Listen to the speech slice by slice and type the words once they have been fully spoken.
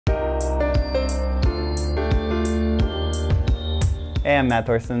Hey, I'm Matt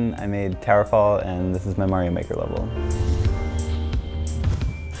Thorson. I made Towerfall, and this is my Mario Maker level.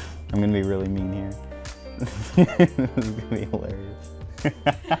 I'm gonna be really mean here. This is gonna be hilarious.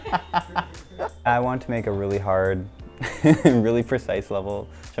 I want to make a really hard, really precise level,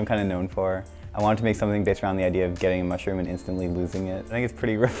 which I'm kind of known for. I wanted to make something based around the idea of getting a mushroom and instantly losing it. I think it's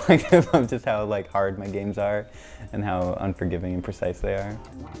pretty reflective of just how hard my games are and how unforgiving and precise they are.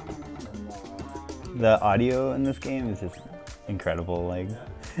 The audio in this game is just incredible.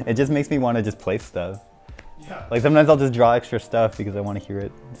 It just makes me want to just play stuff. Yeah. Sometimes I'll just draw extra stuff because I want to hear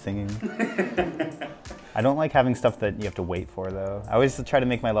it singing. I don't like having stuff that you have to wait for though. I always try to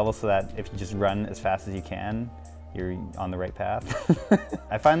make my levels so that if you just run as fast as you can, you're on the right path.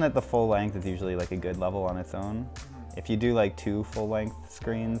 I find that the full length is usually a good level on its own. If you do 2 full-length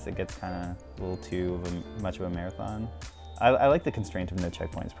screens, it gets kind of a little too much of a marathon. I like the constraint of no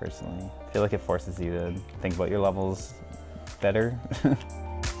checkpoints personally. I feel like it forces you to think about your levels better.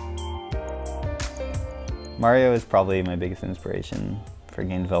 Mario is probably my biggest inspiration for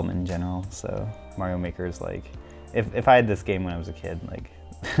game development in general, so Mario Maker is if I had this game when I was a kid,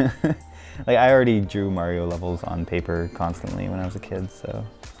 I already drew Mario levels on paper constantly when I was a kid, so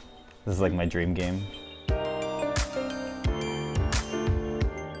this is my dream game.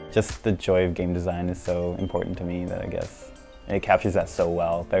 Just the joy of game design is so important to me that I guess it captures that so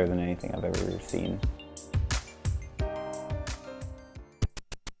well, better than anything I've ever seen.